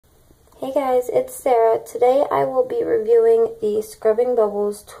Hey guys, it's Sarah. Today I will be reviewing the Scrubbing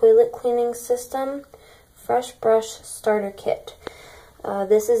Bubbles Toilet Cleaning System Fresh Brush Starter Kit.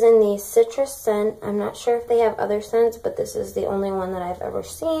 This is in the citrus scent. I'm not sure if they have other scents, but this is the only one that I've ever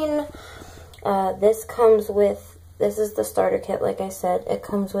seen. This is the starter kit, like I said. It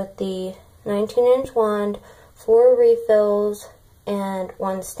comes with the 19-inch wand, 4 refills, and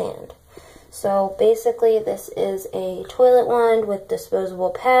 1 stand. So basically this is a toilet wand with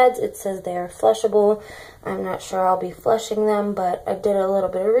disposable pads. It says they are flushable. I'm not sure I'll be flushing them, but I did a little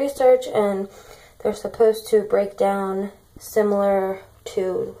bit of research and they're supposed to break down similar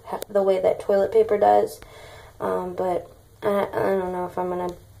to the way that toilet paper does. But I don't know if I'm going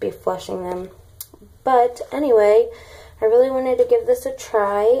to be flushing them. But anyway, I really wanted to give this a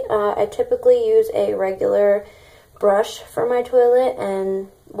try. I typically use a regular brush for my toilet and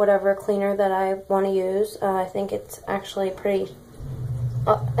whatever cleaner that I want to use. I think it's actually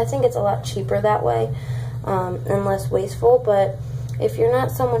I think it's a lot cheaper that way and less wasteful. But if you're not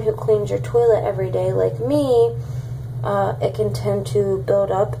someone who cleans your toilet every day like me, it can tend to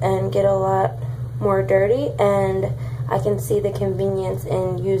build up and get a lot more dirty, and I can see the convenience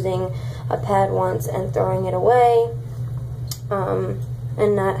in using a pad once and throwing it away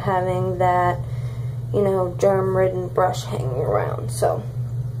and not having that, you know, germ-ridden brush hanging around. So,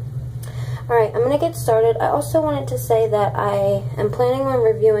 alright, I'm going to get started. I also wanted to say that I am planning on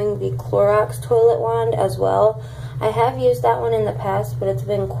reviewing the Clorox toilet wand as well. I have used that one in the past, but it's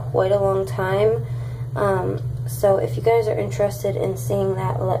been quite a long time. So if you guys are interested in seeing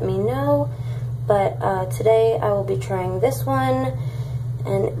that, let me know. But today I will be trying this one,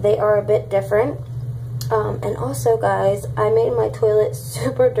 and they are a bit different. And also, guys, I made my toilet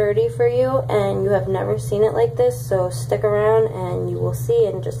super dirty for you, and you have never seen it like this, so stick around and you will see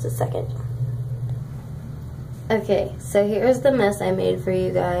in just a second. Okay, so here's the mess I made for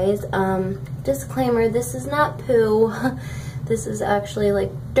you guys. Disclaimer, this is not poo. This is actually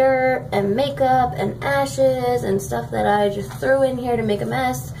like dirt and makeup and ashes and stuff that I just threw in here to make a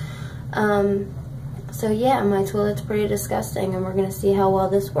mess. So yeah, my toilet's pretty disgusting, and we're going to see how well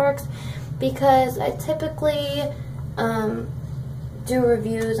this works. Because I typically do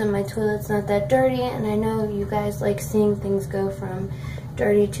reviews and my toilet's not that dirty, and I know you guys like seeing things go from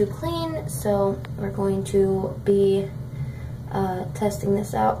dirty to clean, so we're going to be testing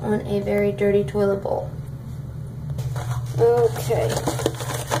this out on a very dirty toilet bowl. Okay,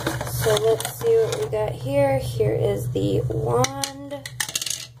 so let's see what we got here. Here is the wand,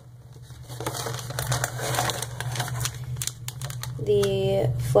 the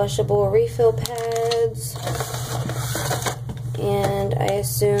flushable refill pads, and I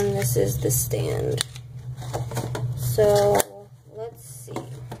assume this is the stand. So let's see.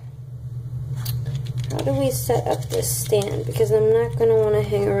 How do we set up this stand? Because I'm not going to want to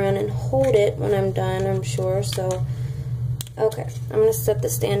hang around and hold it when I'm done, I'm sure. So, okay, I'm going to set the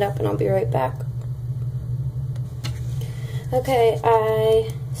stand up and I'll be right back. Okay, I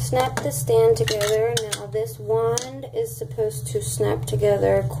snapped the stand together. Now this wand is supposed to snap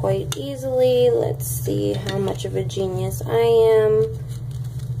together quite easily. Let's see how much of a genius I am.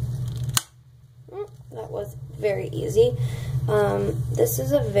 That was very easy. This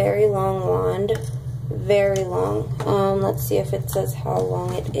is a very long wand. Very long. Let's see if it says how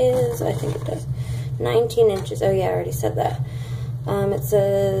long it is. I think it does. 19 inches. Oh yeah, I already said that. It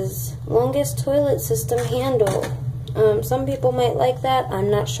says longest toilet system handle. Some people might like that. I'm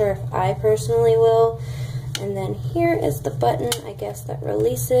not sure if I personally will. And then here is the button, I guess, that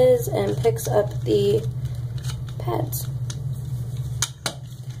releases and picks up the pads.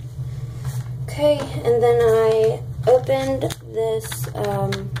 Okay, and then I opened this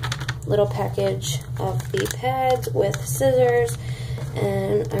little package of the pads with scissors,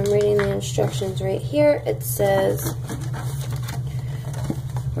 and I'm reading the instructions right here. It says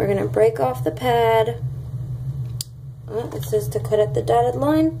we're going to break off the pad. It says to cut at the dotted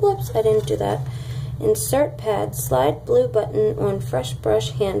line. Whoops, I didn't do that. Insert pad, slide blue button on fresh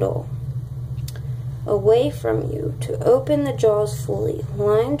brush handle away from you to open the jaws fully.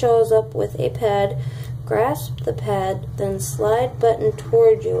 Line jaws up with a pad, grasp the pad, then slide button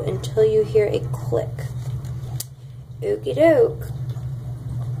toward you until you hear a click. Okie doke.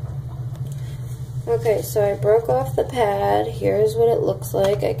 Okay, so I broke off the pad. Here's what it looks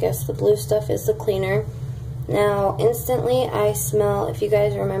like. I guess the blue stuff is the cleaner. Now, instantly I smell, if you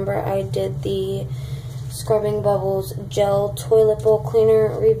guys remember, I did the Scrubbing Bubbles Gel Toilet Bowl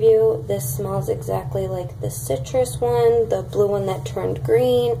Cleaner review. This smells exactly like the citrus one, the blue one that turned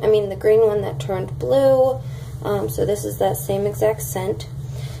green, the green one that turned blue. So this is that same exact scent.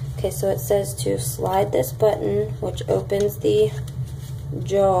 Okay, so it says to slide this button, which opens the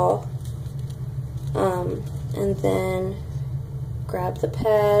jaw And then grab the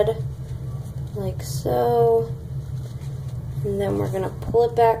pad like so, and then we're gonna pull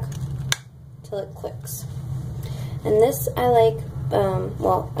it back till it clicks. And this I like,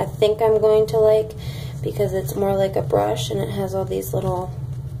 well, I think I'm going to like, because it's more like a brush and it has all these little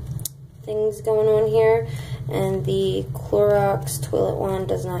things going on here, and the Clorox toilet wand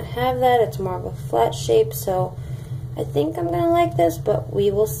does not have that. It's more of a flat shape, so I think I'm gonna like this, but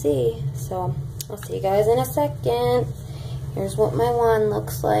we will see. So I'll see you guys in a second. Here's what my wand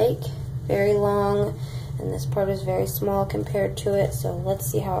looks like. Very long, and this part is very small compared to it, so let's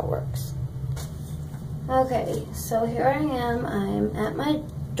see how it works. Okay, so here I am. I'm at my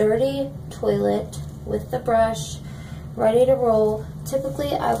dirty toilet with the brush, ready to roll.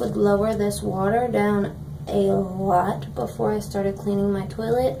 Typically, I would lower this water down a lot before I started cleaning my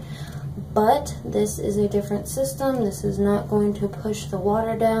toilet, but this is a different system. This is not going to push the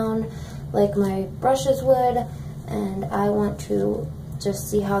water down like my brushes would, and I want to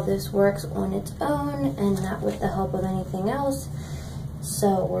just see how this works on its own and not with the help of anything else.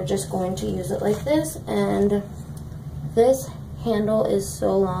 So we're just going to use it like this, and this handle is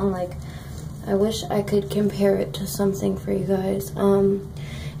so long, like I wish I could compare it to something for you guys.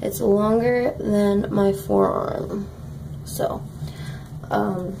 It's longer than my forearm. So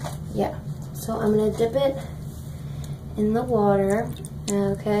yeah, so I'm gonna dip it in the water.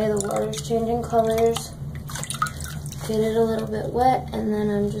 Okay, the water's changing colors. Get it a little bit wet, and then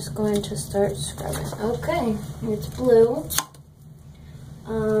I'm just going to start scrubbing. Okay, it's blue.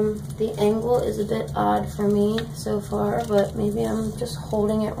 The angle is a bit odd for me so far, but maybe I'm just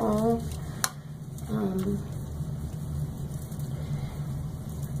holding it wrong.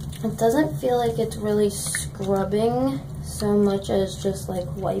 It doesn't feel like it's really scrubbing so much as just like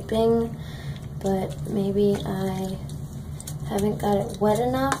wiping, but maybe I haven't got it wet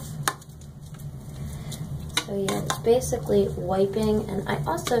enough. So yeah, it's basically wiping, and I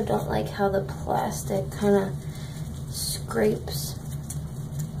also don't like how the plastic kind of scrapes.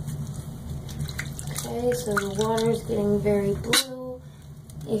 Okay, so the water's getting very blue.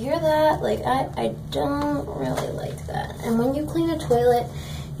 You hear that? Like, I don't really like that. And when you clean a toilet,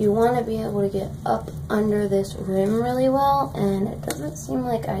 you want to be able to get up under this rim really well, and it doesn't seem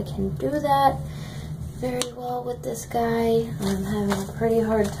like I can do that very well with this guy. I'm having a pretty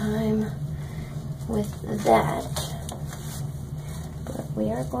hard time with that, but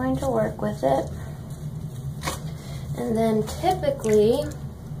we are going to work with it. And then typically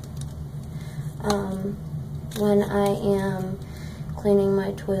when I am cleaning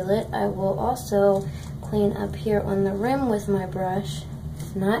my toilet, I will also clean up here on the rim with my brush,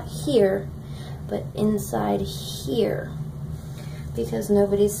 not here, but inside here, because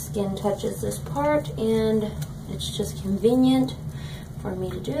nobody's skin touches this part, and it's just convenient for me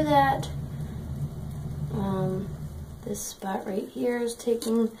to do that. This spot right here is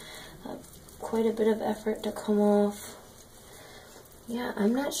taking quite a bit of effort to come off. Yeah,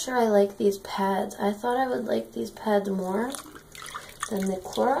 I'm not sure I like these pads. I thought I would like these pads more than the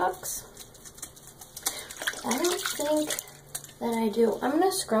Clorox. I don't think that I do. I'm going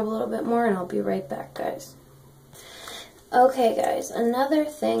to scrub a little bit more, and I'll be right back, guys. Okay, guys, another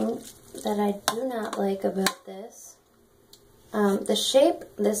thing that I do not like about this, the shape,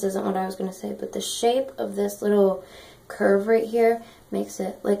 this isn't what I was going to say, but the shape of this little curve right here makes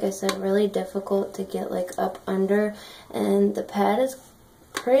it, like I said, really difficult to get like up under, and the pad is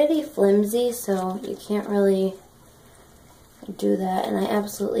pretty flimsy, so you can't really do that, and I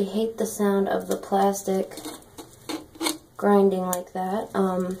absolutely hate the sound of the plastic grinding like that.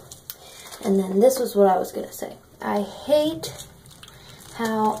 And then this was what I was going to say. I hate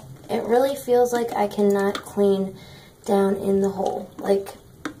how it really feels like I cannot clean down in the hole. Like,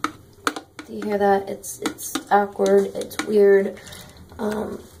 do you hear that? It's awkward, it's weird.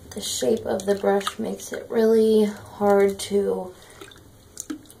 The shape of the brush makes it really hard to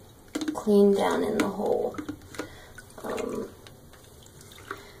clean down in the hole.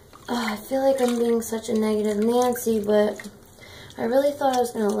 I feel like I'm being such a negative Nancy, but I really thought I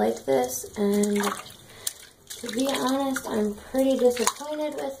was going to like this, and to be honest, I'm pretty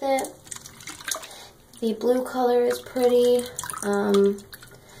disappointed with it. The blue color is pretty,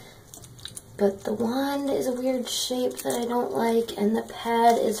 but the wand is a weird shape that I don't like, and the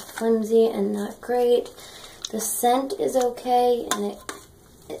pad is flimsy and not great. The scent is okay, and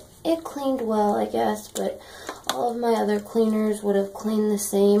it cleaned well, I guess, but all of my other cleaners would have cleaned the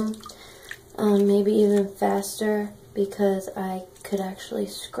same, maybe even faster, because I could actually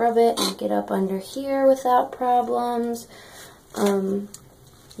scrub it and get up under here without problems.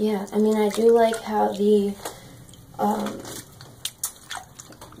 Yeah, I mean, I do like how the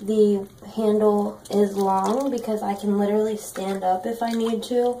the handle is long because I can literally stand up if I need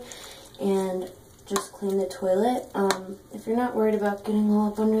to and just clean the toilet. If you're not worried about getting all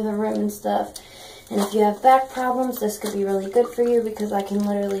up under the rim and stuff, and if you have back problems, this could be really good for you because I can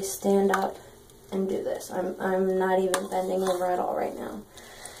literally stand up and do this. I'm not even bending over at all right now.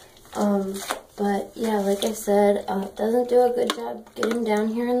 But yeah, like I said, it doesn't do a good job getting down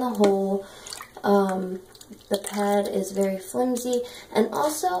here in the hole. The pad is very flimsy, and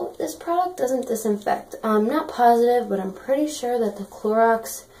also this product doesn't disinfect. I'm not positive, but I'm pretty sure that the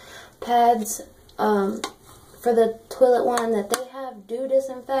Clorox pads for the toilet one that they have do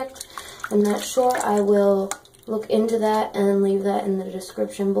disinfect. I'm not sure. I will look into that and leave that in the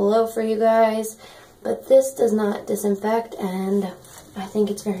description below for you guys. But this does not disinfect, and I think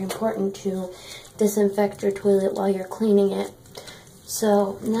it's very important to disinfect your toilet while you're cleaning it.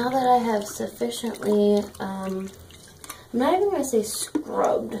 So now that I have sufficiently, I'm not even going to say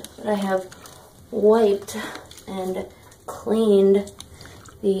scrubbed, but I have wiped and cleaned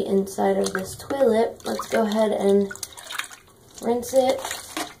the inside of this toilet, let's go ahead and rinse it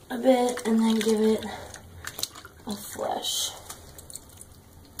a bit and then give it a flush.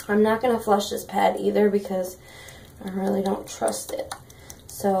 I'm not going to flush this pad either because I really don't trust it.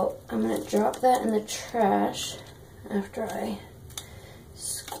 So I'm going to drop that in the trash after I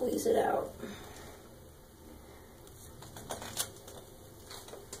squeeze it out.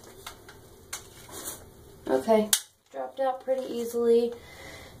 Okay, dropped out pretty easily.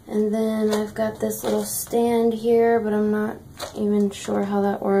 And then I've got this little stand here, but I'm not even sure how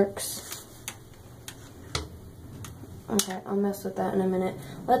that works. Okay, I'll mess with that in a minute.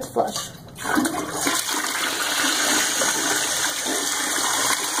 Let's flush.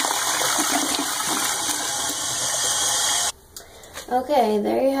 Okay,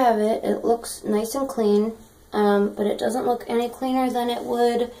 there you have it. It looks nice and clean, but it doesn't look any cleaner than it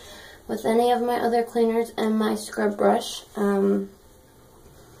would with any of my other cleaners and my scrub brush.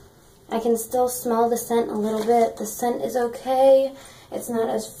 I can still smell the scent a little bit. The scent is okay. It's not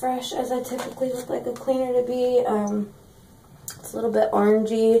as fresh as I typically would like a cleaner to be. It's a little bit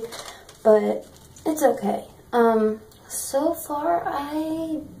orangey, but it's okay. So far,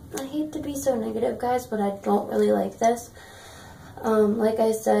 I hate to be so negative, guys, but I don't really like this. Like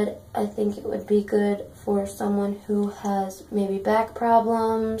I said, I think it would be good for someone who has maybe back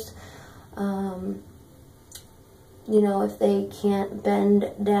problems, you know, if they can't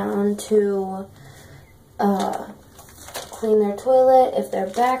bend down to clean their toilet, if their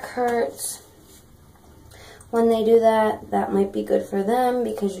back hurts. When they do that, that might be good for them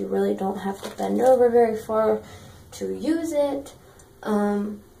because you really don't have to bend over very far to use it.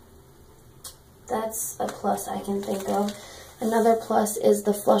 That's a plus I can think of. Another plus is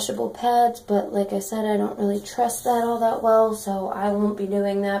the flushable pads, but like I said, I don't really trust that all that well, so I won't be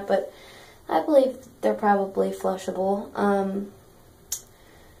doing that, but I believe they're probably flushable. I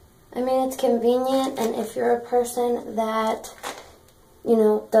mean, it's convenient, and if you're a person that, you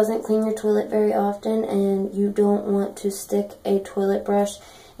know, doesn't clean your toilet very often and you don't want to stick a toilet brush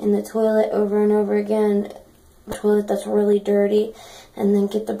in the toilet over and over again, a toilet that's really dirty, and then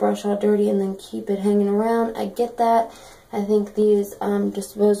get the brush all dirty and then keep it hanging around, I get that. I think these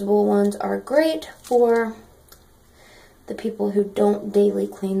disposable ones are great for the people who don't daily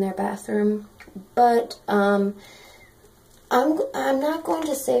clean their bathroom, but I'm not going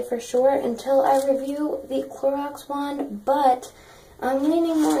to say for sure until I review the Clorox one, but I'm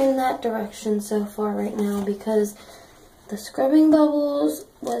leaning more in that direction so far right now because the scrubbing bubbles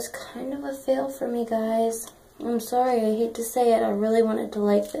was kind of a fail for me, guys. I'm sorry, I hate to say it, I really wanted to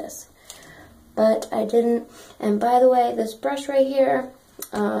like this, but I didn't. And by the way, this brush right here,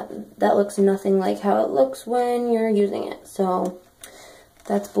 that looks nothing like how it looks when you're using it, so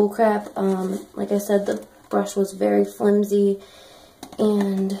that's bullcrap. Like I said, the brush was very flimsy,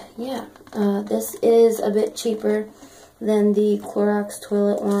 and yeah, this is a bit cheaper than the Clorox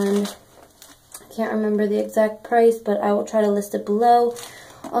toilet one. I can't remember the exact price, but I will try to list it below.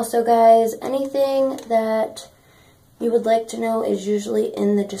 Also, guys, anything that you would like to know is usually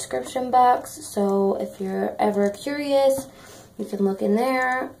in the description box, so if you're ever curious, you can look in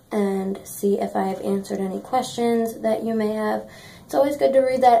there and see if I have answered any questions that you may have. It's always good to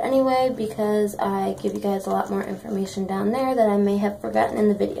read that anyway because I give you guys a lot more information down there that I may have forgotten in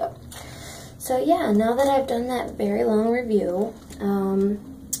the video. So yeah, now that I've done that very long review, I'm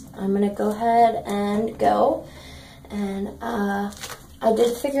going to go ahead and go. And I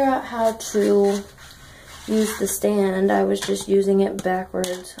did figure out how to use the stand. I was just using it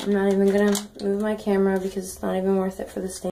backwards. I'm not even going to move my camera because it's not even worth it for the stand.